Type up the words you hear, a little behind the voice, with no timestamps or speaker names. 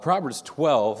Proverbs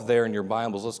 12 there in your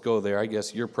Bibles. Let's go there. I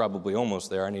guess you're probably almost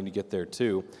there. I need to get there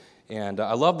too. And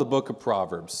I love the book of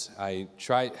Proverbs. I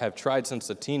have tried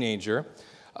since a teenager,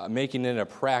 making it a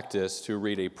practice to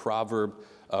read a proverb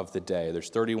of the day. There's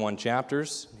 31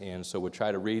 chapters, and so we'll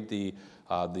try to read the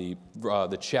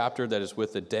chapter that is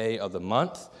with the day of the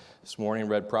month. This morning I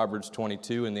read Proverbs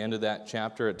 22. In the end of that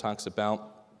chapter, it talks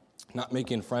about not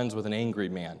making friends with an angry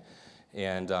man.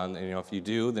 And if you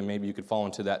do, then maybe you could fall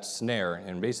into that snare.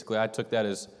 And basically, I took that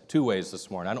as two ways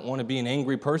this morning. I don't want to be an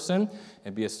angry person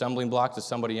and be a stumbling block to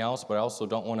somebody else, but I also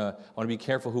want to be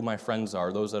careful who my friends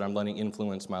are, those that I'm letting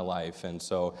influence my life. And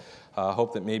so I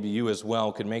hope that maybe you as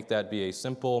well could make that be a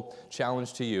simple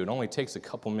challenge to you. It only takes a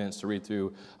couple minutes to read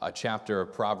through a chapter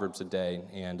of Proverbs a day.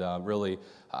 And really,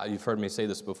 you've heard me say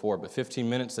this before, but 15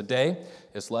 minutes a day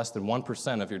is less than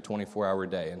 1% of your 24-hour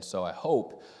day. And so I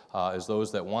hope as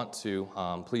those that want to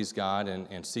please God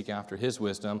and seek after His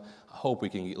wisdom, I hope we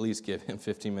can at least give Him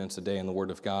 15 minutes a day in the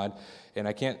Word of God. And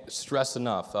I can't stress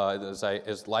enough,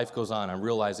 as life goes on, I'm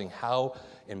realizing how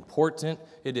important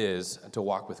it is to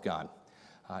walk with God.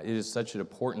 It is such an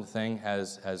important thing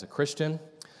as a Christian,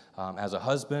 as a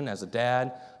husband, as a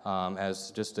dad,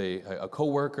 as just a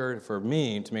co-worker, for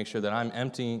me to make sure that I'm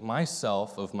emptying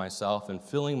myself of myself and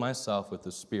filling myself with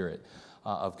the Spirit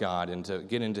of God, and to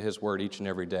get into His Word each and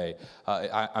every day.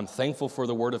 I'm thankful for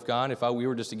the Word of God. If we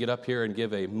were just to get up here and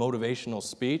give a motivational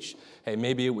speech, hey,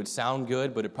 maybe it would sound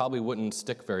good, but it probably wouldn't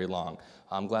stick very long.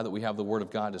 I'm glad that we have the Word of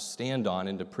God to stand on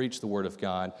and to preach the Word of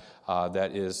God.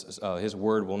 That is, His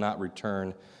Word will not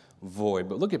return void.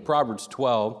 But look at Proverbs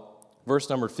 12, verse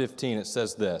number 15. It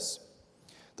says this: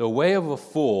 "The way of a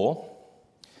fool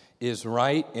is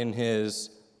right in his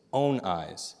own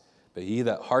eyes, but he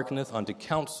that hearkeneth unto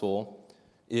counsel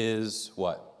is"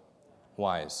 what?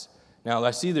 Wise. Now,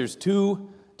 I see there's two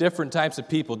different types of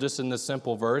people just in this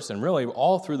simple verse, and really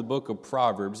all through the book of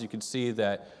Proverbs, you can see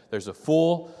that there's a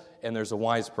fool and there's a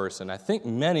wise person. I think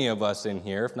many of us in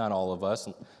here, if not all of us,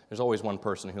 there's always one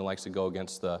person who likes to go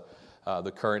against the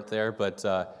current there, but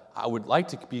I would like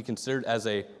to be considered as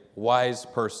a wise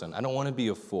person. I don't want to be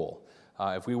a fool.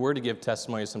 If we were to give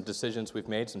testimony of some decisions we've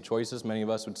made, some choices, many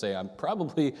of us would say I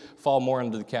probably fall more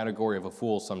into the category of a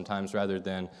fool sometimes rather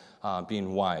than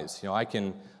being wise. You know,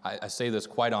 I say this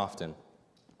quite often.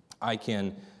 I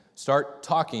can start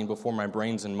talking before my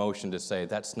brain's in motion to say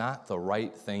that's not the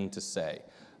right thing to say.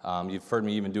 You've heard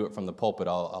me even do it from the pulpit.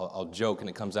 I'll joke and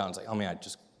it comes out and say, "Oh man, I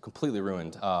just completely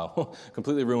ruined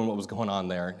what was going on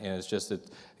there." And it's just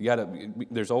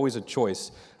there's always a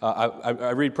choice.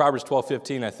 I read Proverbs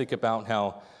 12:15. I think about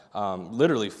how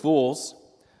literally fools,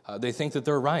 they think that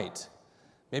they're right.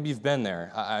 Maybe you've been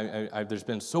there. There's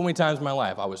been so many times in my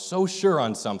life I was so sure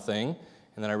on something,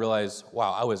 and then I realized,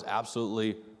 wow, I was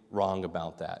absolutely wrong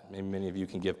about that. Maybe many of you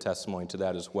can give testimony to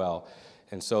that as well.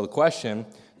 And so the question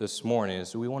this morning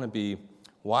is, do we want to be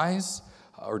wise,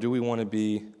 or do we want to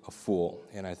be a fool?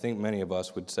 And I think many of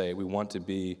us would say we want to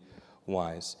be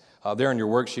wise. There in your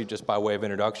worksheet, just by way of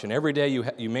introduction, every day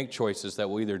you make choices that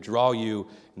will either draw you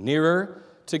nearer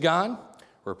to God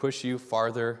or push you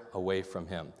farther away from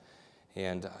Him.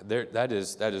 And that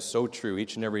is so true.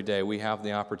 Each and every day we have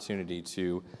the opportunity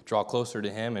to draw closer to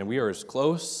Him, and we are as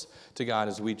close to God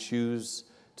as we choose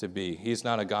to be. He's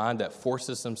not a God that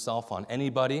forces Himself on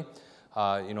anybody.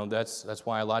 That's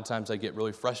why a lot of times I get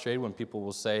really frustrated when people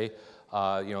will say,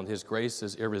 His grace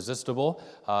is irresistible.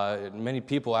 Many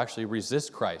people actually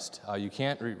resist Christ. You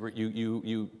can't.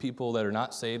 You people that are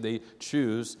not saved, they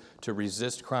choose to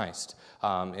resist Christ,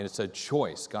 and it's a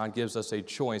choice. God gives us a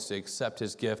choice to accept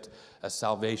His gift of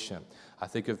salvation. I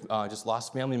think of just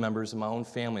lost family members in my own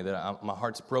family that my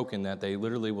heart's broken. That they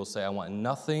literally will say, "I want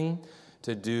nothing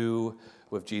to do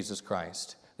with Jesus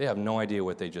Christ." They have no idea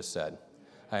what they just said.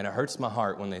 And it hurts my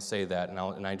heart when they say that,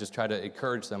 and I just try to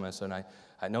encourage them. And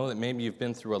I know that maybe you've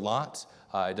been through a lot.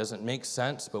 It doesn't make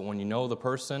sense, but when you know the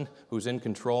person who's in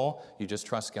control, you just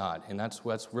trust God. And that's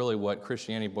really what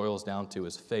Christianity boils down to,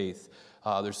 is faith.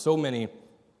 There's so many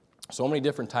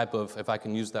different type of, if I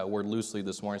can use that word loosely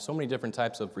this morning, so many different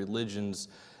types of religions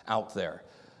out there.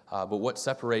 But what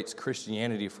separates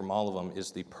Christianity from all of them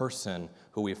is the person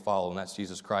who we follow, and that's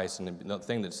Jesus Christ. And the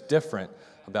thing that's different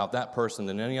about that person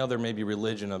than any other maybe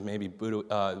religion of maybe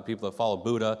Buddha, people that follow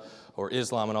Buddha or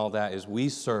Islam and all that, is we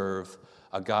serve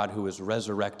a God who is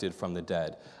resurrected from the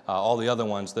dead. All the other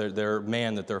ones, their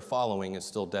man that they're following is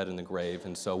still dead in the grave.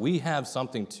 And so we have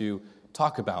something to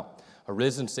talk about. A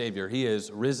risen Savior. He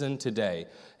is risen today.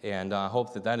 And I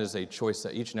hope that is a choice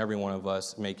that each and every one of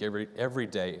us make every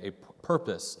day, a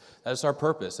purpose. That is our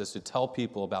purpose, is to tell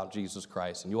people about Jesus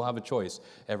Christ. And you'll have a choice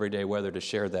every day whether to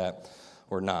share that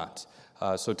or not.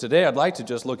 So today I'd like to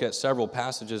just look at several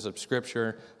passages of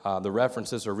Scripture. The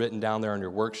references are written down there on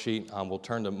your worksheet. We'll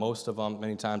turn to most of them.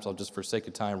 Many times I'll just, for sake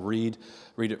of time, read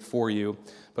it for you.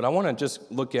 But I want to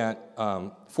just look at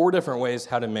 4 different ways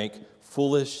how to make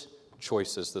foolish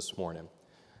choices this morning.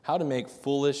 How to make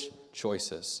foolish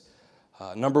choices.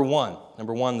 Number one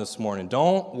this morning,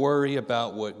 don't worry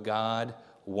about what God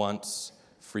wants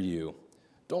for you.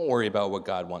 Don't worry about what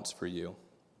God wants for you.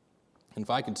 And if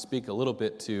I could speak a little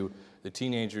bit to the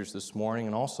teenagers this morning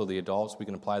and also the adults, we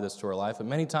can apply this to our life. But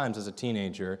many times as a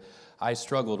teenager, I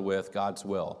struggled with God's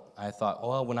will. I thought,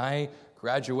 well, when I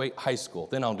graduate high school,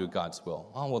 then I'll do God's will.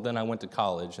 Oh, well, then I went to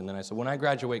college, and then I said, when I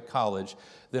graduate college,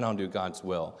 then I'll do God's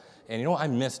will. And you know, I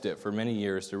missed it for many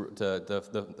years.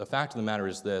 The fact of the matter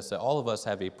is this, that all of us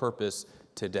have a purpose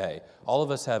today. All of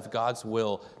us have God's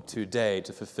will today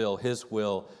to fulfill His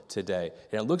will today.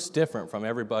 And it looks different from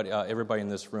everybody in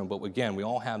this room, but again, we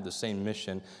all have the same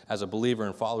mission as a believer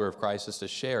and follower of Christ, is to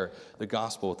share the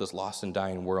gospel with this lost and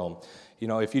dying world. You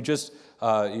know, if you just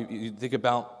you think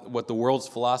about what the world's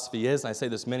philosophy is, and I say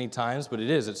this many times, but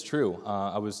it's true.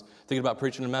 I was thinking about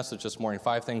preaching a message this morning,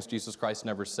 5 things Jesus Christ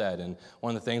never said. And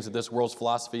one of the things that this world's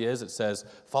philosophy is, it says,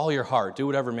 follow your heart, do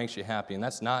whatever makes you happy. And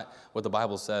that's not what the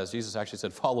Bible says. Jesus actually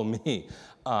said, follow me.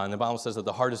 And the Bible says that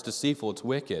the heart is deceitful, it's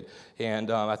wicked. And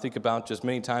I think about just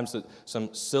many times that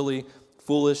some silly,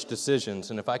 foolish decisions.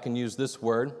 And if I can use this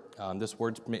word's a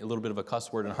little bit of a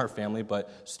cuss word in our family,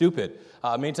 but stupid.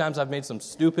 Many times I've made some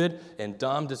stupid and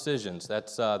dumb decisions.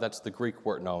 That's the Greek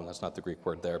word. No, that's not the Greek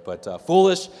word there, but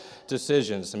foolish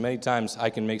decisions. And many times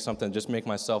I can make something, just make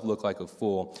myself look like a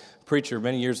fool. A preacher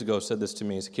many years ago said this to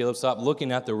me. He said, Caleb, stop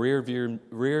looking at the rear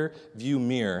view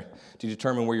mirror to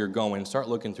determine where you're going. Start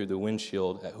looking through the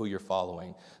windshield at who you're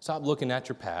following. Stop looking at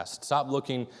your past. Stop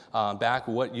looking back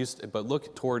but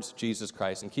look towards Jesus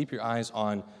Christ and keep your eyes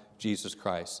on Jesus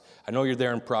Christ. I know you're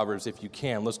there in Proverbs. If you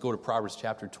can, let's go to Proverbs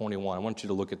chapter 21. I want you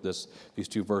to look at these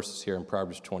 2 verses here in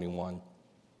Proverbs 21.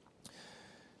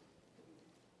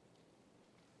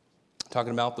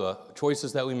 Talking about the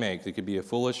choices that we make. It could be a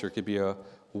foolish or it could be a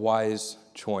wise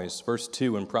choice. Verse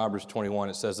 2 in Proverbs 21,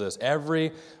 it says this,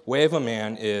 every way of a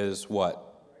man is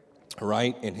what?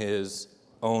 Right in his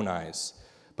own eyes.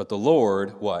 But the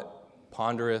Lord, what?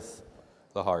 Pondereth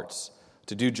the hearts.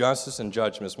 To do justice and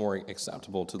judgment is more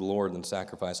acceptable to the Lord than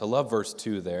sacrifice. I love verse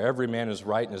 2 there. Every man is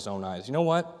right in his own eyes. You know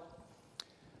what?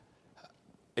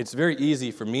 It's very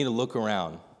easy for me to look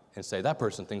around and say, that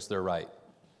person thinks they're right.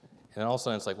 And all of a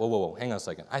sudden it's like, whoa, hang on a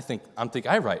second.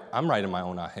 I'm right in my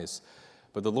own eyes.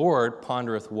 But the Lord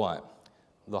pondereth what?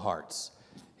 The hearts.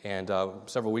 And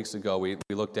several weeks ago, we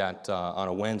looked at, on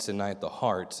a Wednesday night, the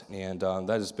heart. And that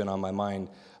has been on my mind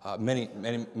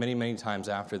many times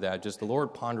after that. Just the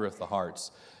Lord pondereth the hearts.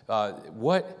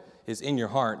 What is in your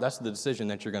heart, that's the decision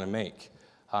that you're going to make.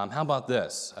 How about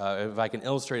this? If I can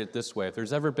illustrate it this way. If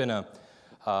there's ever been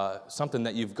something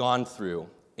that you've gone through,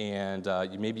 and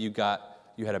maybe you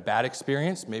had a bad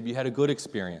experience, maybe you had a good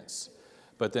experience,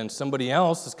 but then somebody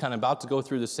else is kind of about to go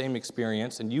through the same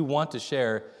experience, and you want to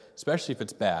share, especially if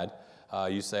it's bad,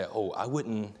 you say, oh, I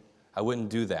wouldn't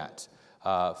do that.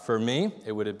 For me,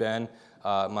 it would have been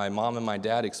my mom and my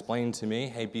dad explained to me,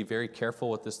 hey, be very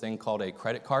careful with this thing called a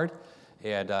credit card.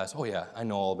 And so, oh yeah, I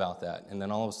know all about that. And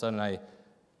then all of a sudden I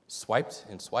swiped,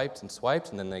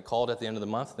 and then they called at the end of the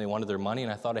month, and they wanted their money,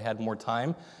 and I thought I had more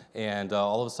time, and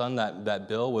all of a sudden that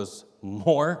bill was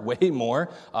way more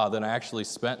than I actually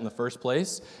spent in the first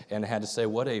place, and I had to say,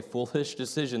 what a foolish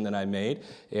decision that I made,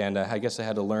 and I guess I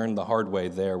had to learn the hard way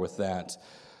there with that.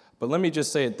 But let me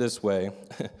just say it this way.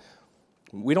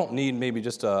 We don't need maybe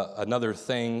just another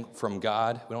thing from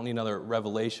God. We don't need another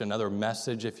revelation, another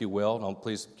message, if you will. No,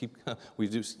 please we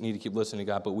do need to keep listening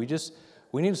to God, but we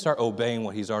need to start obeying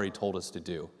what He's already told us to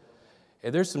do.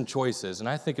 And there's some choices, and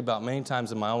I think about many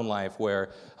times in my own life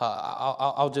where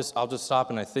I'll just stop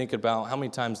and I think about how many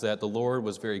times that the Lord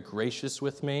was very gracious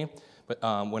with me, but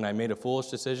when I made a foolish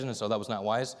decision, and so that was not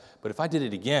wise. But if I did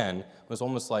it again, it was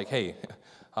almost like, hey,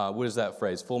 what is that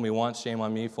phrase? Fool me once, shame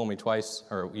on me. Fool me twice,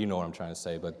 or you know what I'm trying to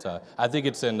say. But I think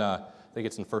it's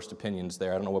in First Opinions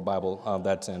there. I don't know what Bible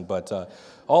that's in, but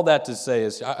all that to say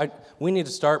is we need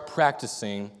to start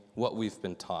practicing what we've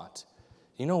been taught.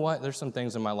 You know what? There's some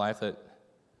things in my life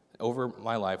over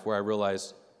my life where I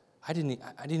realized I didn't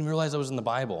even realize I was in the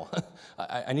Bible.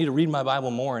 I need to read my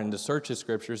Bible more and to search His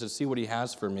Scriptures to see what He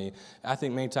has for me. I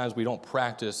think many times we don't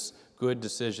practice good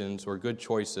decisions or good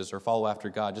choices or follow after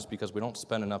God just because we don't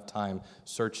spend enough time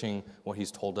searching what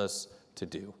He's told us to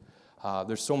do.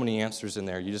 There's so many answers in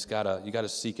there. You gotta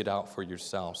seek it out for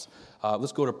yourselves.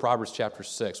 Let's go to Proverbs chapter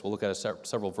 6. We'll look at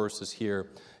several verses here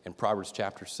in Proverbs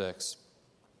chapter 6.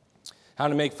 How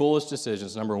to make foolish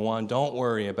decisions. Number one, don't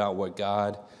worry about what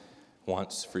God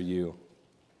wants for you.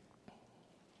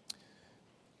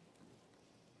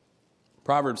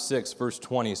 Proverbs 6, verse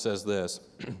 20 says this,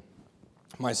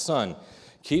 My son,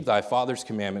 keep thy father's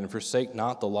commandment and forsake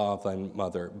not the law of thy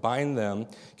mother. Bind them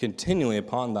continually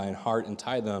upon thine heart and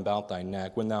tie them about thy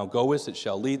neck. When thou goest, it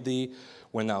shall lead thee.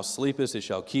 When thou sleepest, it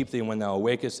shall keep thee. And when thou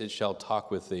awakest, it shall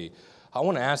talk with thee. I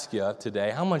want to ask you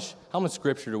today, how much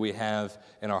scripture do we have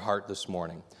in our heart this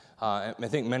morning? I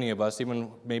think many of us, even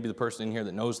maybe the person in here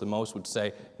that knows the most, would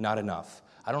say, not enough.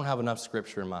 I don't have enough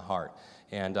scripture in my heart.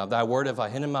 And thy word have I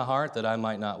hid in my heart that I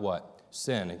might not what?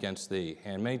 Sin against thee.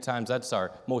 And many times that's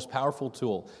our most powerful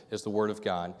tool is the word of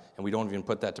God. And we don't even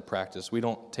put that to practice. We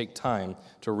don't take time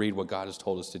to read what God has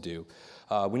told us to do.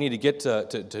 We need to get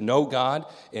to know God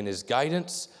and his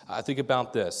guidance. I think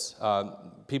about this.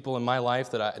 People in my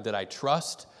life that I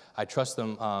trust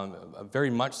them very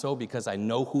much so because I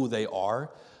know who they are.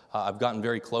 I've gotten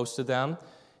very close to them.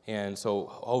 And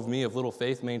so, of me of little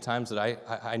faith, many times that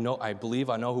I believe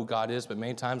I know who God is, but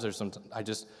many times I'm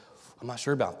not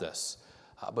sure about this.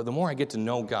 But the more I get to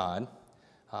know God,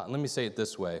 let me say it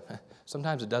this way.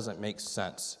 Sometimes it doesn't make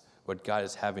sense what God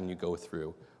is having you go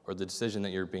through or the decision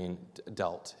that you're being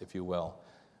dealt, if you will.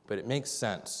 But it makes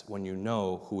sense when you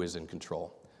know who is in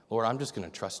control. Lord, I'm just going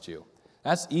to trust you.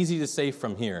 That's easy to say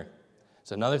from here.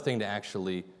 It's another thing to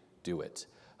actually do it.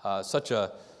 Such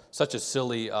a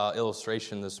silly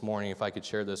illustration this morning, if I could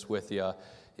share this with you,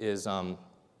 is I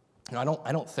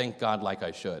don't thank God like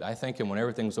I should. I thank him when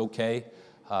everything's okay,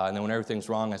 and then when everything's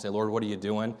wrong, I say, Lord, what are you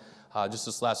doing? Just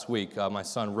this last week, my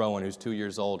son Rowan, who's 2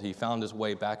 years old, he found his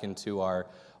way back into our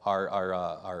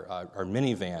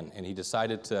minivan, and he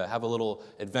decided to have a little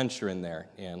adventure in there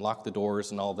and lock the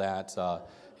doors and all that.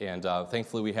 And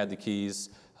thankfully, we had the keys.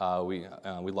 We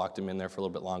locked him in there for a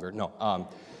little bit longer.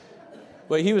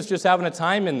 But he was just having a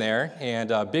time in there,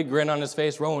 and a big grin on his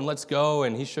face. Rowan, let's go.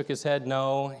 And he shook his head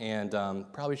no, and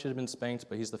probably should have been spanked,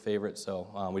 but he's the favorite,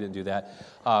 so we didn't do that.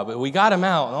 But we got him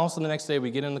out, and also the next day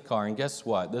we get in the car, and guess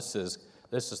what? This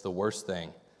is the worst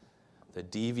thing. The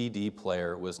DVD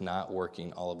player was not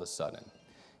working all of a sudden.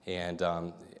 And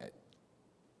I'm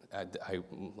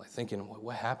thinking,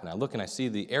 what happened? I look and I see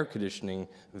the air conditioning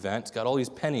vent got all these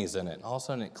pennies in it, and all of a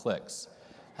sudden it clicks.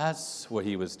 That's what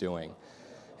he was doing.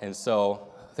 And so,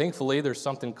 thankfully, there's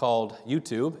something called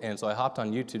YouTube, and so I hopped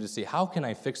on YouTube to see how can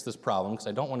I fix this problem, because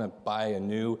I don't want to buy a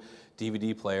new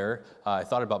DVD player. I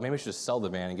thought about maybe I should just sell the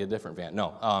van and get a different van.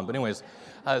 No, but anyways,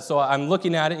 so I'm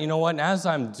looking at it, you know what, and as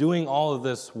I'm doing all of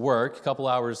this work, a couple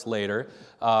hours later,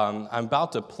 I'm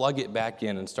about to plug it back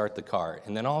in and start the car,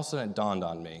 and then all of a sudden it dawned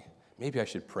on me, maybe I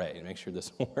should pray and make sure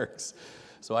this works.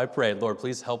 So I prayed, Lord,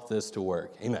 please help this to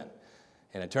work. Amen.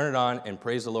 And I turned it on, and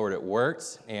praise the Lord, it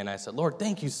worked. And I said, Lord,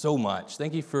 thank you so much.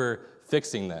 Thank you for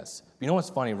fixing this. But you know what's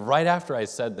funny? Right after I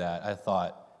said that, I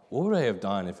thought, what would I have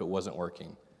done if it wasn't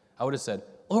working? I would have said,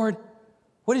 Lord,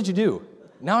 what did you do?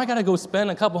 Now I got to go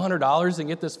spend a couple $100s and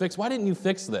get this fixed. Why didn't you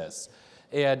fix this?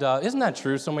 And isn't that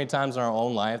true so many times in our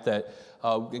own life that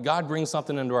God brings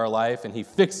something into our life and he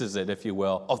fixes it, if you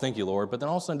will. Oh, thank you, Lord. But then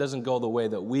all of a sudden it doesn't go the way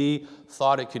that we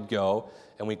thought it could go,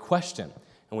 and we question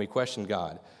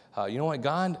God. You know what?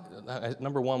 God,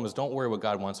 number one was don't worry what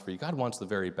God wants for you. God wants the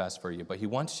very best for you, but he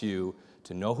wants you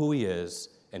to know who he is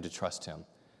and to trust him.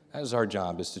 That is our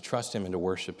job, is to trust him and to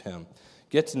worship him.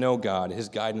 Get to know God. His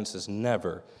guidance is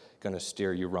never going to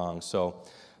steer you wrong. So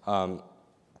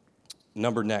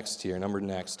number next.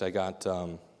 I got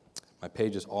my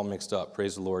pages all mixed up.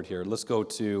 Praise the Lord here. Let's go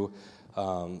to,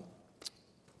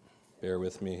 bear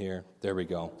with me here. There we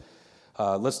go.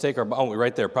 Let's take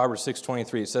right there, Proverbs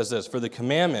 6:23. It says this, for the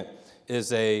commandment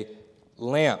is a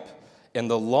lamp, and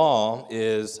the law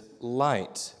is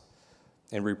light,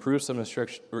 and reproofs of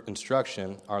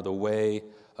instruction are the way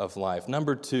of life.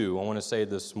 Number two, I want to say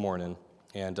this morning,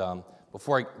 and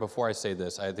before I say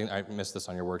this, I think I missed this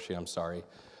on your worksheet, I'm sorry.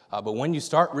 But when you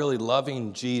start really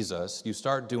loving Jesus, you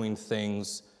start doing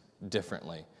things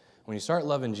differently. When you start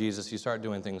loving Jesus, you start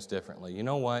doing things differently. You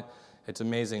know what? It's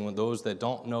amazing when those that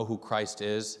don't know who Christ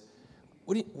is,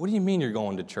 what do you mean you're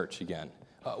going to church again?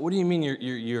 What do you mean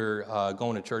you're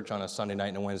going to church on a Sunday night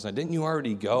and a Wednesday night? Didn't you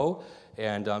already go?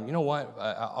 And you know what?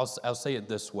 I'll say it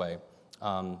this way.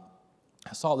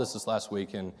 I saw this last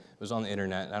week, and it was on the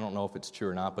internet, and I don't know if it's true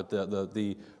or not, but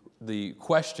the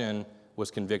question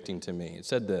was convicting to me. It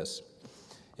said this,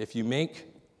 if you make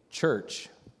church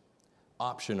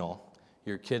optional,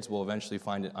 your kids will eventually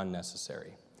find it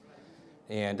unnecessary.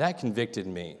 And that convicted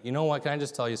me. You know what? Can I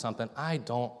just tell you something? I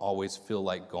don't always feel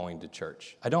like going to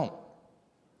church. I don't.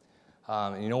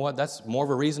 And you know what? That's more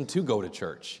of a reason to go to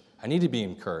church. I need to be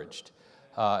encouraged.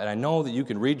 And I know that you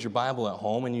can read your Bible at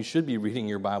home, and you should be reading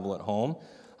your Bible at home.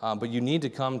 But you need to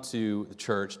come to the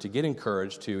church to get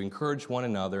encouraged, to encourage one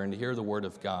another, and to hear the Word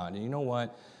of God. And you know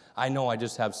what? I know I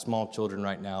just have small children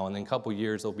right now, and in a couple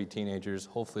years they'll be teenagers.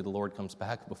 Hopefully the Lord comes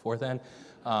back before then.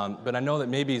 But I know that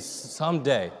maybe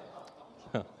someday,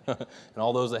 and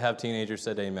all those that have teenagers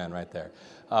said amen right there.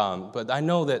 But I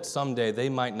know that someday they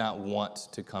might not want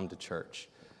to come to church.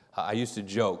 I used to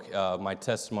joke, my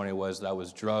testimony was that I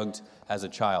was drugged as a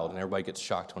child, and everybody gets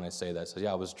shocked when I say that. So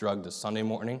yeah, I was drugged a Sunday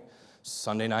morning,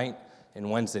 Sunday night, and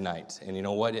Wednesday night. And you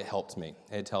know what? It helped me.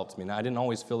 It helped me. Now, I didn't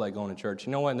always feel like going to church.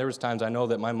 You know what? And there was times I know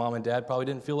that my mom and dad probably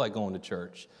didn't feel like going to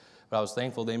church. But I was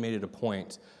thankful they made it a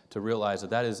point to realize that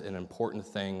that is an important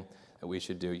thing that we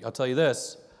should do. I'll tell you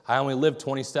this. I only live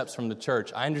 20 steps from the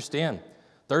church. I understand.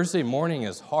 Thursday morning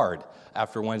is hard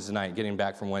after Wednesday night, getting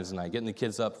back from Wednesday night, getting the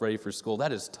kids up ready for school.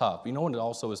 That is tough. You know what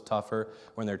also is tougher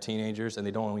when they're teenagers and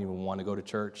they don't even want to go to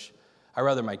church? I'd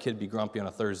rather my kid be grumpy on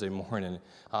a Thursday morning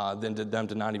than to them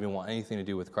to not even want anything to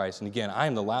do with Christ. And again, I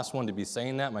am the last one to be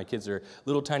saying that. My kids are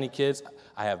little tiny kids.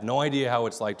 I have no idea how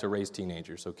it's like to raise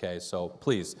teenagers, okay? So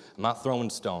please, I'm not throwing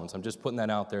stones. I'm just putting that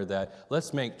out there that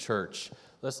let's make church,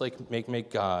 let's make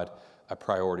God a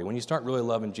priority. When you start really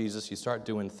loving Jesus, you start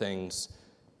doing things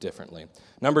differently.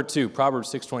 Number 2, Proverbs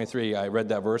 6:23. I read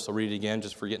that verse. I'll read it again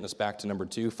just for getting us back to number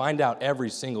 2. Find out every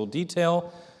single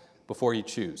detail before you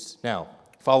choose. Now,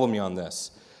 follow me on this.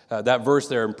 That verse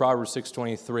there in Proverbs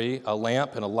 6:23, a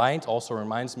lamp and a light, also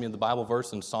reminds me of the Bible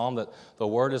verse in Psalm that the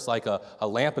word is like a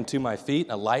lamp unto my feet,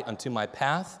 a light unto my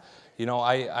path. You know,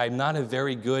 I'm not a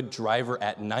very good driver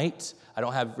at night. I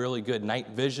don't have really good night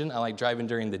vision. I like driving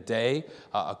during the day.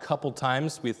 A couple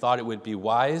times we thought it would be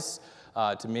wise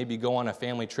to maybe go on a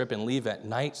family trip and leave at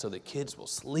night so the kids will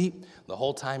sleep the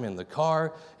whole time in the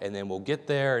car, and then we'll get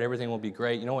there and everything will be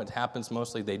great. You know what happens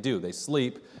mostly? They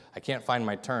sleep. I can't find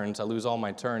my turns. I lose all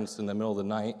my turns in the middle of the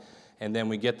night, and then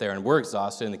we get there and we're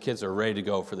exhausted and the kids are ready to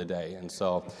go for the day. And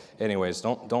so anyways,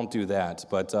 don't do that.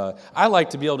 But I like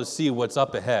to be able to see what's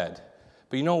up ahead.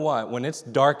 But you know what? When it's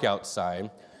dark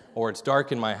outside or it's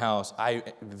dark in my house, I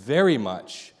very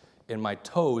much, and my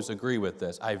toes agree with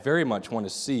this, I very much want to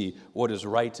see what is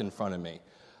right in front of me.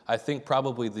 I think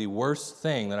probably the worst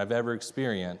thing that I've ever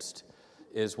experienced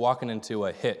is walking into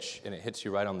a hitch and it hits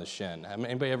you right on the shin.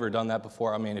 Anybody ever done that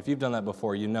before? I mean, if you've done that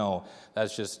before, you know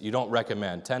that's just, you don't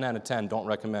recommend. 10 out of 10 don't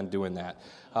recommend doing that.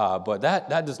 But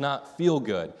that does not feel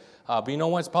good. But you know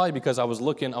what? It's probably because I was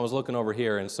looking over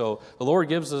here. And so the Lord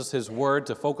gives us His Word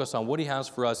to focus on what He has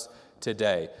for us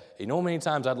today. You know, many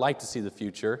times I'd like to see the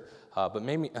future. But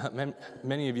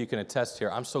many of you can attest here,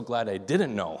 I'm so glad I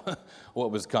didn't know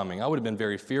what was coming. I would have been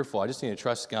very fearful. I just need to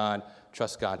trust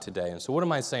God today. And so what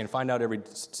am I saying? Find out every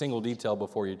single detail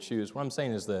before you choose. What I'm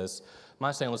saying is this. I'm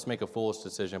not saying let's make a foolish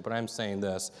decision, but I'm saying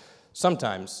this.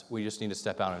 Sometimes we just need to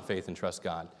step out in faith and trust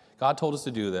God. God told us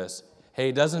to do this. Hey,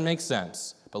 it doesn't make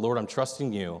sense, but Lord, I'm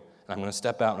trusting you, and I'm going to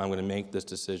step out and I'm going to make this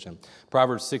decision.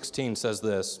 Proverbs 16 says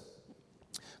this,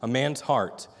 a man's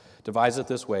heart deviseth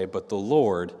this way, but the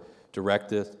Lord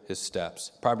directeth his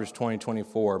steps. Proverbs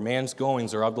 20:24, man's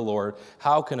goings are of the Lord.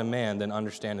 How can a man then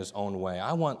understand his own way?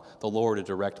 I want the Lord to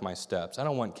direct my steps. I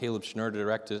don't want Caleb Schnurr to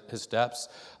direct his steps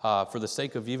for the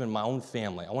sake of even my own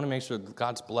family. I want to make sure that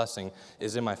God's blessing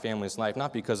is in my family's life,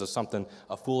 not because of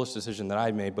a foolish decision that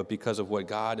I made, but because of what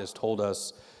God has told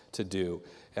us to do.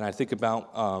 And I think about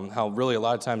how really a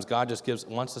lot of times God just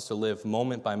wants us to live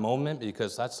moment by moment,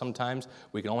 because that's sometimes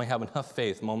we can only have enough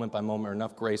faith moment by moment, or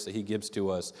enough grace that He gives to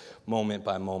us moment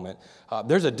by moment.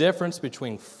 There's a difference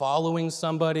between following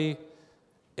somebody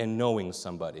and knowing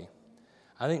somebody.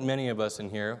 I think many of us in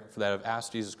here that have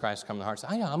asked Jesus Christ to come to the heart say,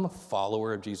 oh yeah, I'm a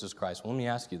follower of Jesus Christ. Well, let me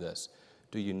ask you this.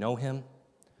 Do you know Him?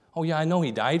 Oh yeah, I know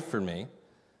He died for me.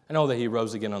 I know that He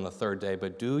rose again on the third day,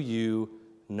 but do you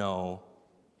know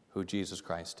who Jesus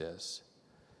Christ is?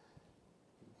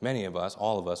 Many of us,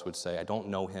 all of us would say, I don't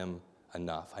know Him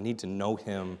enough. I need to know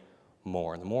Him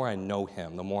more. And the more I know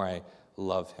Him, the more I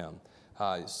love Him.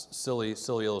 Silly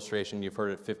illustration. You've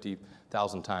heard it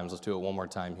 50,000 times. Let's do it one more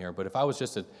time here. But if I was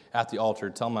just at the altar,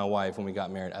 tell my wife when we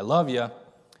got married, I love you,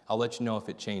 I'll let you know if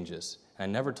it changes. And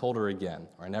I never told her again,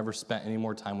 or I never spent any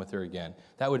more time with her again.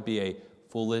 That would be a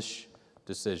foolish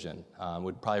decision.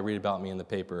 Would probably read about me in the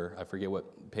paper. I forget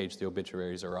what page the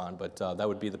obituaries are on, but that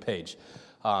would be the page.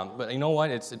 But you know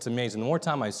what? It's amazing. The more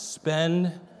time I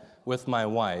spend with my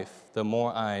wife, the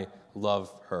more I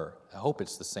love her. I hope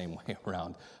it's the same way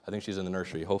around. I think she's in the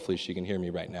nursery. Hopefully she can hear me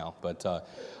right now. But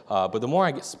the more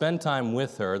I spend time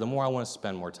with her, the more I want to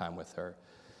spend more time with her.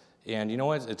 And you know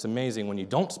what? It's amazing when you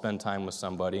don't spend time with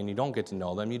somebody and you don't get to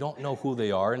know them, you don't know who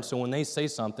they are, and so when they say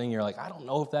something, you're like, I don't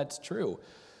know if that's true.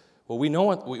 Well, we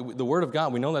know the Word of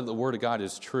God, we know that the Word of God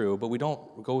is true, but we don't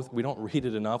read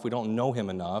it enough, we don't know Him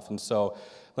enough, and so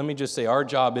let me just say, our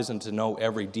job isn't to know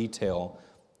every detail.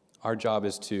 Our job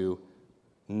is to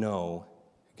know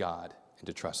God and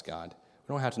to trust God.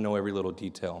 We don't have to know every little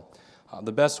detail.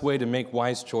 The best way to make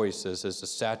wise choices is to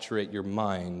saturate your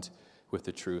mind with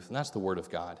the truth, and that's the Word of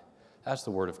God. That's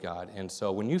the Word of God. And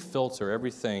so when you filter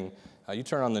everything, you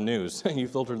turn on the news, and you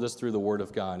filter this through the Word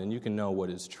of God, and you can know what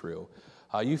is true.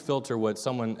 You filter what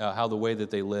someone, how the way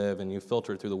that they live, and you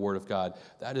filter it through the Word of God.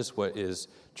 That is what is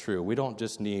true. We don't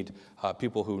just need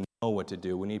people who know what to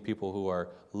do. We need people who are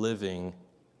living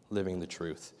the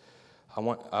truth. I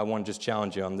want to just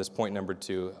challenge you on this point number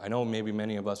 2. I know maybe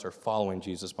many of us are following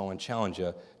Jesus, but I want to challenge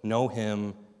you. Know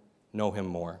Him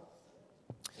more.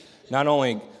 Not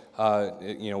only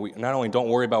don't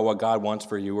worry about what God wants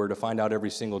for you or to find out every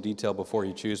single detail before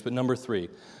you choose, but number 3,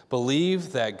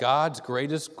 believe that God's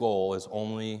greatest goal is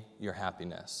only your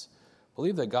happiness.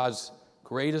 Believe that God's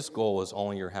greatest goal is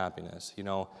only your happiness.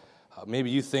 Maybe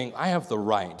you think, I have the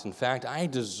right. In fact, I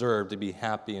deserve to be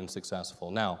happy and successful.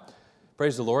 Now,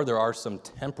 praise the Lord, there are some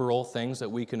temporal things that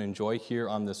we can enjoy here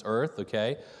on this earth,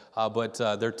 okay? But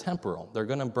they're temporal. They're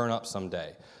going to burn up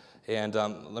someday. And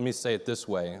let me say it this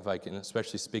way, if I can,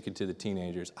 especially speaking to the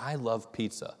teenagers. I love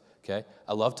pizza, okay?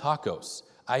 I love tacos.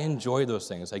 I enjoy those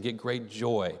things. I get great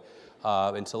joy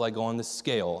until I go on the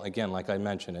scale, again, like I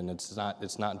mentioned, and it's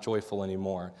not joyful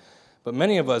anymore. But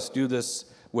many of us do this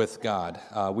with God.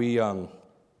 We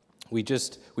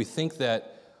think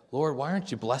that, Lord, why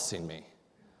aren't you blessing me?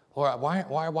 Lord,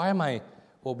 why am I?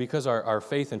 Well, because our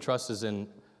faith and trust is in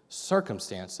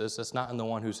circumstances. It's not in the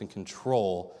one who's in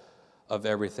control of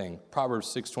everything. Proverbs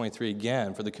 6:23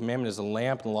 again, for the commandment is a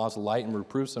lamp and the laws of light and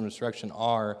reproofs of instruction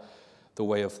are the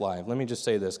way of life. Let me just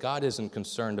say this. God isn't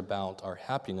concerned about our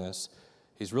happiness.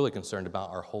 He's really concerned about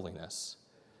our holiness.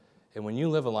 And when you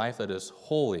live a life that is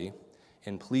holy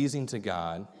and pleasing to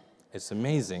God, it's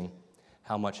amazing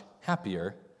how much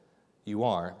happier you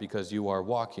are because you are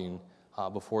walking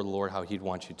before the Lord how He'd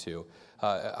want you to.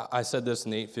 I said this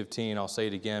in the 8:15. I'll say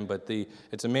it again, but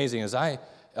it's amazing as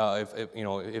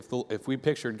if we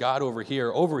pictured God over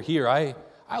here, I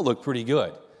look pretty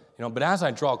good, But as I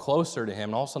draw closer to Him,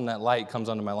 and all of a sudden that light comes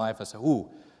onto my life, I say, "Ooh,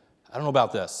 I don't know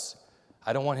about this.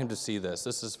 I don't want Him to see this.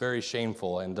 This is very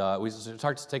shameful." And we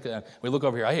start to we look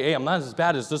over here. Hey, I'm not as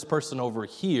bad as this person over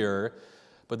here.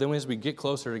 But then as we get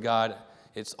closer to God,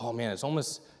 it's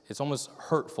almost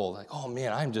hurtful. Like, oh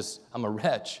man, I'm a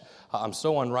wretch. I'm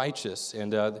so unrighteous.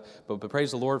 And but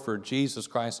praise the Lord for Jesus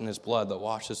Christ and His blood that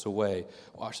washes away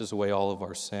all of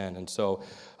our sin. And so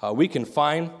we can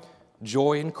find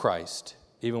joy in Christ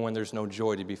even when there's no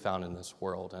joy to be found in this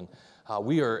world. And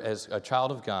we are, as a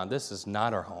child of God, this is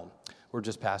not our home. We're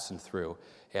just passing through.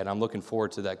 And I'm looking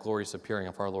forward to that glorious appearing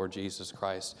of our Lord Jesus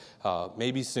Christ,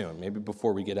 maybe soon, maybe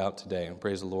before we get out today. And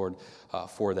praise the Lord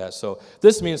for that. So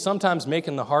this means sometimes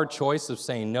making the hard choice of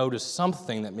saying no to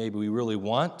something that maybe we really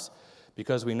want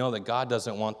because we know that God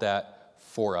doesn't want that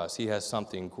for us. He has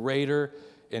something greater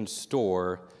in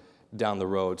store down the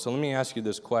road. So let me ask you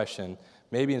this question.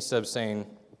 Maybe instead of saying,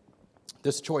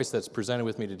 this choice that's presented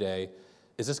with me today,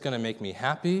 is this going to make me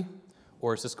happy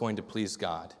or is this going to please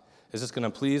God?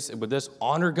 Would this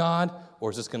honor God, or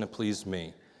is this going to please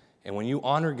me? And when you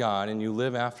honor God and you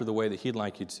live after the way that He'd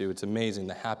like you to, it's amazing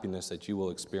the happiness that you will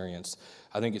experience.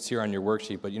 I think it's here on your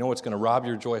worksheet, but you know what's going to rob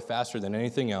your joy faster than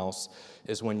anything else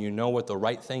is when you know what the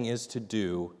right thing is to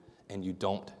do and you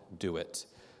don't do it.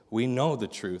 We know the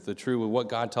truth of what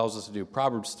God tells us to do.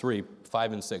 Proverbs 3,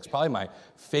 5, and 6, probably my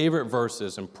favorite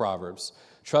verses in Proverbs.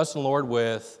 Trust in the Lord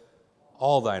with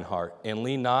all thine heart, and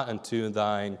lean not unto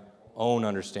thine own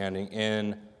understanding.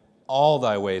 In all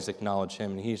thy ways acknowledge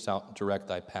Him, and He shall direct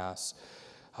thy paths.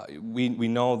 We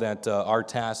know that our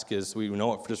task is, we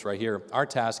know it just right here, our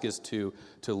task is to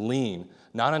lean,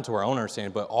 not unto our own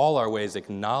understanding, but all our ways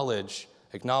acknowledge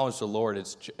the Lord.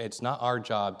 It's not our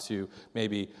job to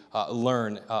maybe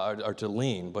learn or to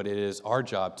lean, but it is our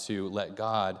job to let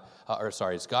God,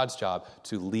 it's God's job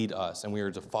to lead us, and we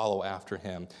are to follow after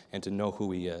Him and to know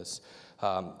who He is.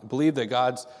 Believe that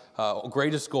God's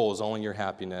greatest goal is only your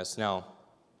happiness. Now,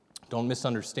 don't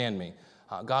misunderstand me.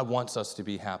 God wants us to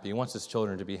be happy. He wants His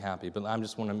children to be happy. But I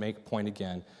just want to make a point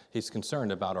again. He's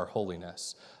concerned about our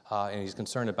holiness. and he's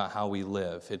concerned about how we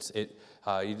live.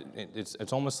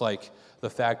 It's almost like the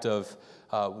fact of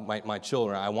my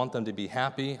children. I want them to be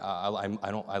happy.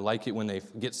 I like it when they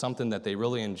get something that they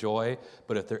really enjoy.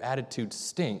 But if their attitude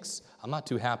stinks, I'm not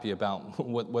too happy about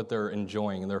what they're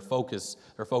enjoying. And their focus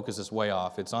is way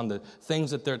off. It's on the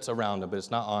things that's around them, but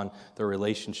it's not on their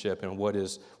relationship and what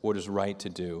is right to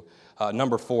do.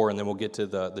 Number 4, and then we'll get to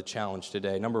the challenge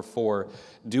today. Number 4,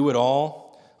 do it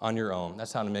all on your own.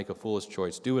 That's how to make a foolish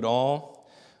choice. Do it all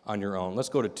on your own. Let's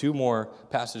go to 2 more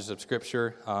passages of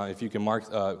Scripture. If you can mark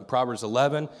Proverbs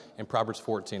 11 and Proverbs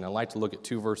 14. I'd like to look at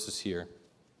 2 verses here.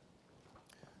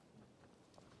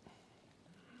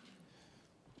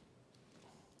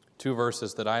 Two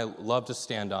verses that I love to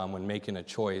stand on when making a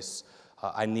choice.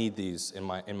 I need these in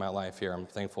my life here. I'm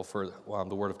thankful for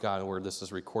the Word of God and where this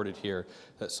is recorded here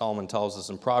that Solomon tells us.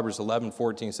 In Proverbs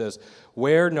 11:14 says,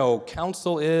 "Where no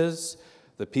counsel is,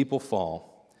 the people fall.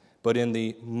 But in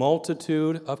the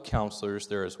multitude of counselors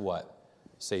there is" what?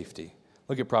 Safety.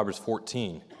 Look at Proverbs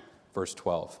 14, verse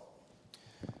 12.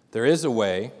 "There is a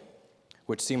way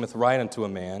which seemeth right unto a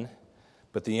man,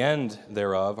 but the end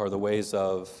thereof are the ways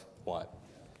of" what?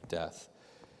 Death.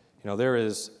 There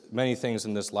is many things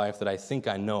in this life that I think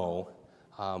I know,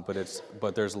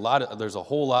 but there's a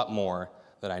whole lot more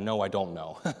that I know I don't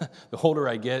know. The older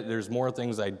I get, there's more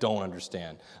things I don't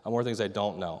understand, more things I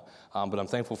don't know. But I'm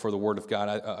thankful for the Word of God.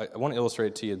 I want to illustrate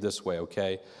it to you this way,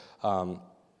 okay?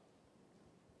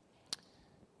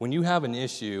 When you have an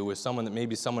issue with someone that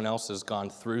maybe someone else has gone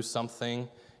through something,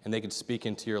 and they could speak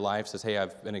into your life, says, "Hey,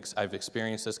 I've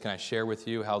experienced this. Can I share with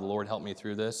you how the Lord helped me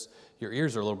through this?" Your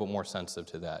ears are a little bit more sensitive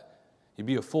to that. You'd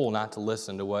be a fool not to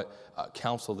listen to what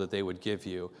counsel that they would give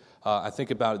you. I think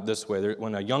about it this way.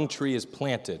 When a young tree is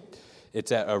planted,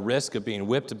 it's at a risk of being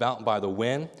whipped about by the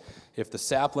wind. If the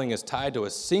sapling is tied to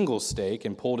a single stake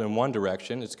and pulled in one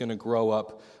direction, it's going to grow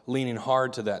up leaning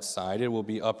hard to that side. It will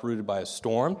be uprooted by a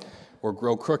storm or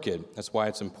grow crooked. That's why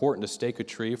it's important to stake a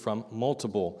tree from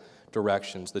multiple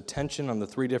directions. The tension on the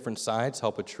 3 different sides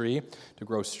help a tree to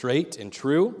grow straight and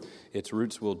true. Its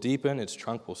roots will deepen, its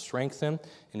trunk will strengthen,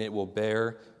 and it will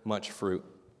bear much fruit.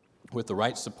 With the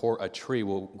right support, a tree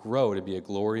will grow to be a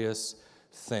glorious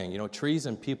thing. Trees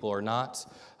and people are not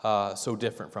so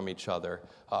different from each other.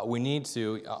 We need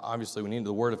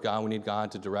the Word of God, we need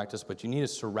God to direct us, but you need to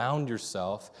surround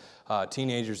yourself,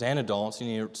 teenagers and adults, you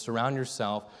need to surround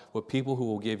yourself with people who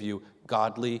will give you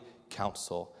godly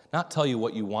counsel. Not tell you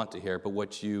what you want to hear, but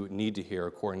what you need to hear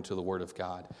according to the Word of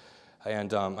God.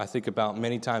 And I think about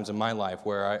many times in my life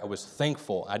where I was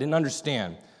thankful. I didn't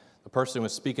understand. The person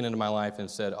was speaking into my life and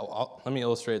said, let me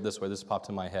illustrate it this way. This popped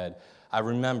in my head. I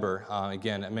remember,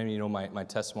 again, maybe my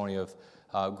testimony of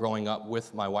growing up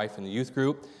with my wife in the youth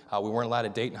group. We weren't allowed to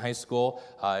date in high school.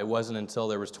 It wasn't until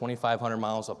there was 2,500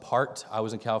 miles apart. I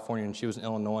was in California and she was in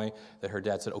Illinois that her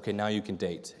dad said, "Okay, now you can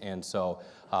date." And so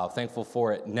thankful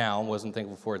for it now. Wasn't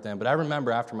thankful for it then. But I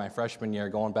remember after my freshman year,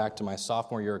 going back to my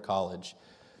sophomore year of college,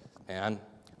 and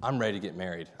I'm ready to get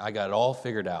married. I got it all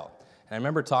figured out. And I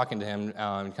remember talking to him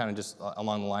kind of just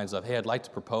along the lines of, "Hey, I'd like to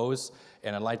propose,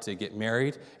 and I'd like to get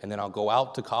married, and then I'll go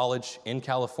out to college in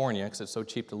California because it's so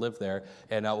cheap to live there,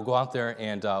 and I'll go out there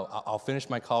and I'll finish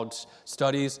my college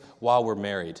studies while we're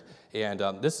married." And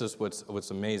this is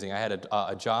what's amazing. I had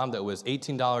a job that was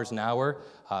 $18 an hour,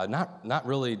 not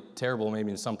really terrible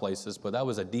maybe in some places, but that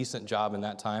was a decent job in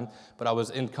that time. But I was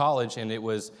in college, and it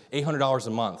was $800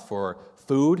 a month for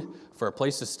food, for a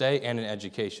place to stay, and an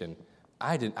education.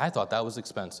 I thought that was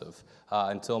expensive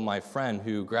until my friend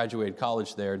who graduated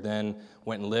college there then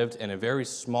went and lived in a very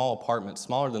small apartment,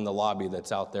 smaller than the lobby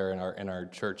that's out there in our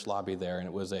church lobby there. And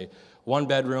it was a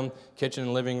 1-bedroom, kitchen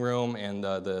and living room, and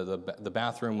the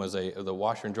bathroom was the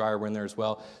washer and dryer were in there as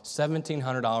well.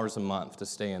 $1,700 a month to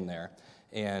stay in there.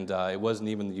 And it wasn't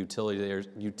even the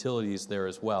utilities there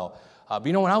as well. But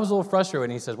when I was a little frustrated,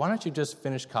 he said, "Why don't you just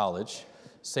finish college,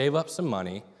 save up some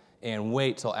money, and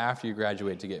wait till after you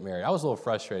graduate to get married?" I was a little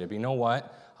frustrated, but you know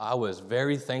what? I was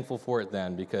very thankful for it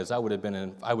then because I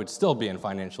would still be in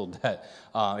financial debt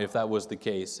if that was the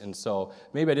case. And so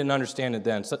maybe I didn't understand it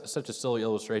then. Such a silly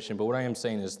illustration, but what I am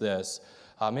saying is this: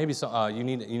 you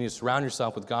need to surround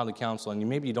yourself with godly counsel, and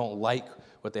maybe you don't like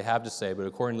what they have to say, but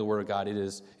according to the Word of God, it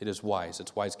is wise.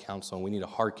 It's wise counsel, and we need to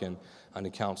hearken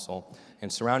unto counsel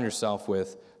and surround yourself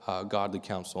with godly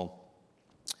counsel.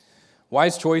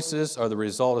 Wise choices are the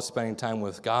result of spending time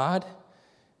with God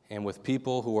and with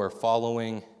people who are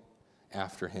following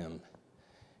after Him.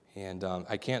 And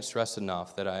I can't stress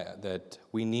enough that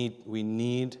we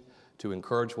need to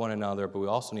encourage one another, but we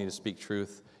also need to speak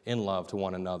truth in love to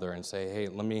one another and say, hey,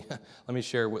 let me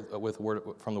share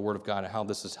from the Word of God and how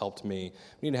this has helped me.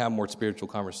 We need to have more spiritual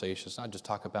conversations, not just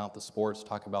talk about the sports,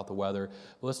 talk about the weather,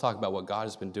 but let's talk about what God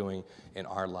has been doing in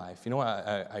our life. You know what?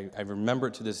 I remember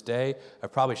it to this day.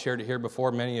 I've probably shared it here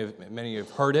before. Many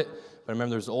have heard it. But I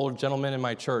remember there was an old gentleman in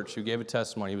my church who gave a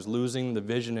testimony. He was losing the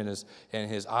vision in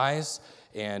his eyes,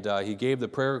 and he gave the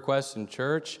prayer request in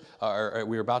church. We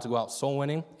were about to go out soul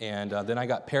winning, and then I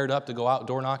got paired up to go out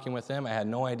door knocking with him. I had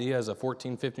no idea as a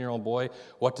 14, 15-year-old boy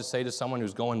what to say to someone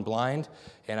who's going blind,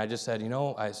 and I just said,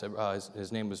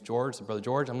 his name was George. I said, Brother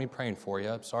George, I'm going to be praying for you.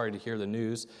 I'm sorry to hear the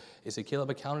news. He said,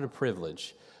 Caleb, I counted a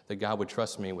privilege that God would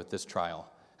trust me with this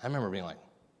trial. I remember being like,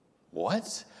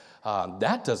 what?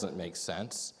 That doesn't make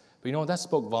sense. But you know what? That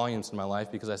spoke volumes in my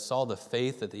life because I saw the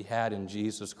faith that he had in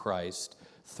Jesus Christ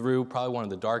through probably one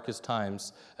of the darkest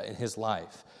times in his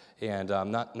life. And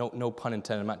no pun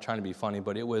intended, I'm not trying to be funny,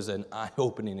 but it was an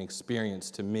eye-opening experience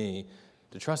to me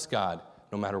to trust God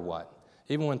no matter what.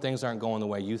 Even when things aren't going the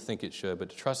way you think it should,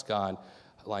 but to trust God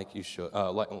like you should,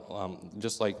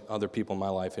 just like other people in my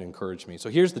life, it encouraged me. So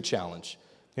here's the challenge.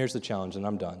 And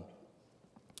I'm done.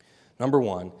 Number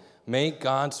 1, make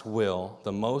God's will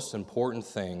the most important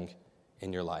thing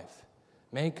in your life.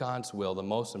 Make God's will the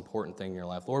most important thing in your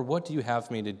life. Lord, what do you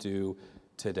have me to do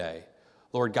today?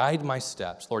 Lord, guide my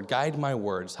steps. Lord, guide my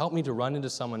words. Help me to run into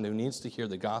someone who needs to hear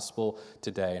the gospel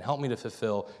today, and help me to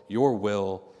fulfill your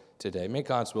will today. Make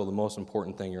God's will the most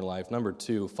important thing in your life. Number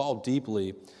 2, fall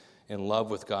deeply in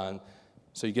love with God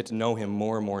so you get to know him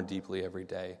more and more deeply every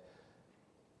day.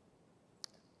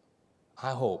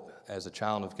 I hope, as a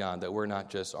child of God, that we're not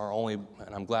just our only,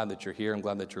 and I'm glad that you're here, I'm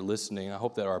glad that you're listening. I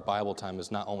hope that our Bible time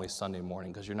is not only Sunday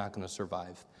morning, because you're not going to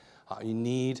survive.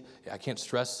 I can't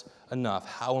stress enough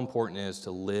how important it is to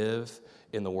live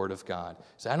in the Word of God.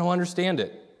 Say, I don't understand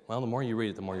it. Well, the more you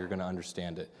read it, the more you're going to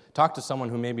understand it. Talk to someone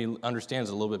who maybe understands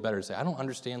it a little bit better. Say, I don't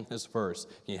understand this verse.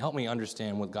 Can you help me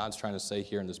understand what God's trying to say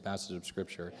here in this passage of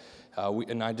Scripture?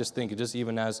 And I just think, just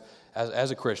even as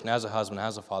a Christian, as a husband,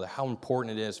 as a father, how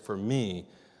important it is for me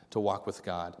to walk with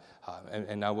God.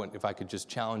 If I could just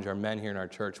challenge our men here in our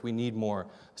church, we need more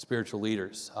spiritual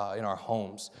leaders in our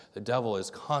homes. The devil is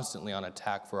constantly on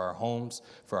attack for our homes,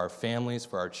 for our families,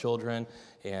 for our children.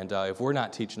 And if we're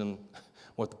not teaching them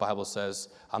what the Bible says,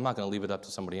 I'm not going to leave it up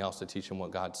to somebody else to teach them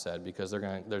what God said, because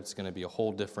there's going to be a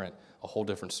whole different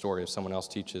story if someone else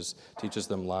teaches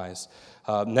them lies.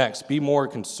 Next, be more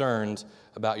concerned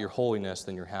about your holiness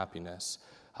than your happiness.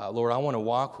 Lord, I want to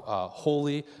walk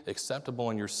holy, acceptable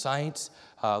in your sight.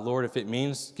 Lord, if it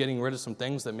means getting rid of some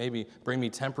things that maybe bring me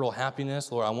temporal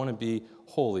happiness, Lord, I want to be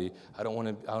holy. I don't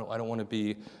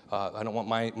want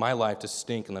my life to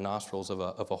stink in the nostrils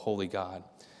of a holy God.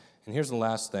 And here's the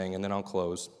last thing, and then I'll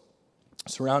close.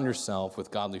 Surround yourself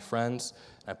with godly friends.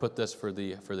 And I put this for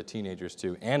the teenagers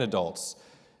too, and adults,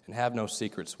 and have no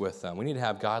secrets with them. We need to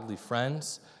have godly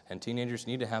friends, and teenagers,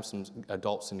 you need to have some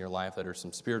adults in your life that are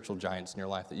some spiritual giants in your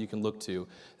life that you can look to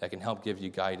that can help give you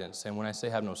guidance. And when I say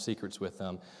have no secrets with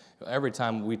them, every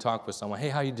time we talk with someone, hey,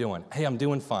 how you doing? Hey, I'm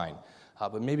doing fine.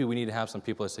 But maybe we need to have some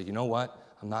people that say, you know what?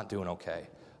 I'm not doing okay.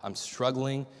 I'm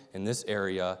struggling in this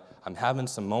area. I'm having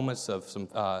some moments of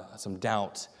some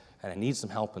doubt, and I need some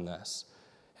help in this.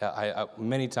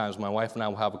 Many times, my wife and I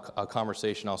will have a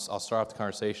conversation. I'll start off the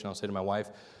conversation. I'll say to my wife,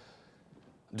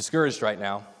 I'm discouraged right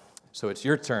now, so it's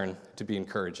your turn to be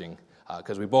encouraging,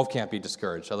 because we both can't be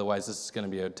discouraged. Otherwise, this is going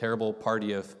to be a terrible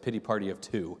pity party of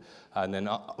two. And then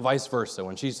vice versa.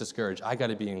 When she's discouraged, I got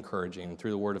to be encouraging. And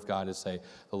through the Word of God to say,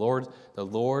 the Lord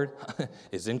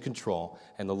is in control,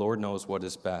 and the Lord knows what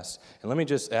is best. And let me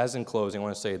just, as in closing, I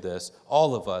want to say this.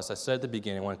 All of us, I said at the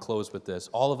beginning, I want to close with this.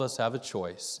 All of us have a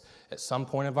choice at some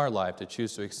point of our life to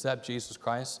choose to accept Jesus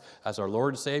Christ as our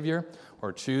Lord and Savior,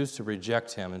 or choose to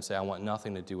reject him and say, I want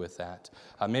nothing to do with that.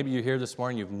 Maybe you're here this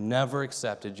morning, you've never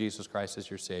accepted Jesus Christ as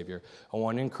your Savior. I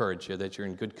want to encourage you that you're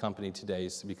in good company today,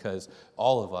 because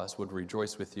all of us would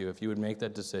rejoice with you if you would make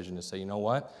that decision to say, you know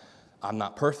what, I'm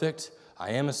not perfect.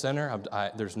 I am a sinner.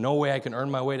 There's no way I can earn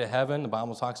my way to heaven. The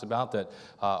Bible talks about that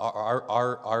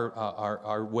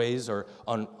our ways are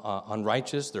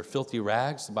unrighteous. They're filthy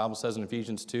rags. The Bible says in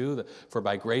Ephesians 2, that, for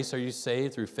by grace are you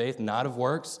saved through faith, not of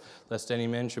works, lest any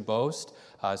man should boast.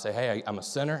 Say, hey, I'm a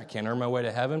sinner. I can't earn my way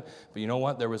to heaven. But you know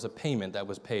what? There was a payment that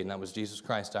was paid, and that was Jesus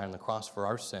Christ dying on the cross for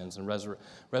our sins and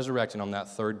resurrecting on that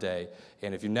third day.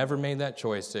 And if you never made that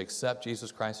choice to accept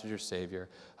Jesus Christ as your Savior,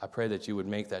 I pray that you would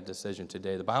make that decision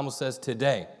today. The Bible says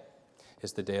today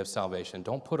is the day of salvation.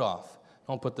 Don't put off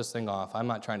Don't put this thing off. I'm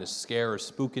not trying to scare or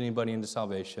spook anybody into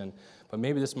salvation, but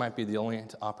maybe this might be the only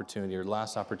opportunity or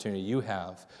last opportunity you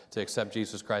have to accept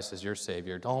Jesus Christ as your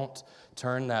Savior. Don't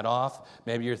turn that off.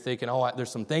 Maybe you're thinking,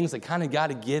 there's some things that kind of got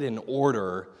to get in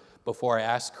order before I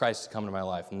ask Christ to come into my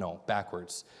life. No,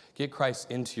 backwards. Get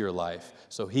Christ into your life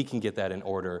so he can get that in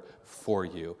order for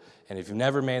you. And if you've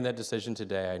never made that decision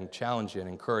today, I challenge you and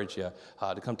encourage you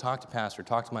to come talk to Pastor,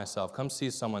 talk to myself, come see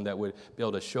someone that would be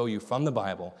able to show you from the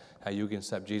Bible how you can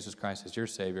accept Jesus Christ as your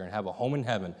Savior and have a home in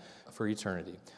heaven for eternity.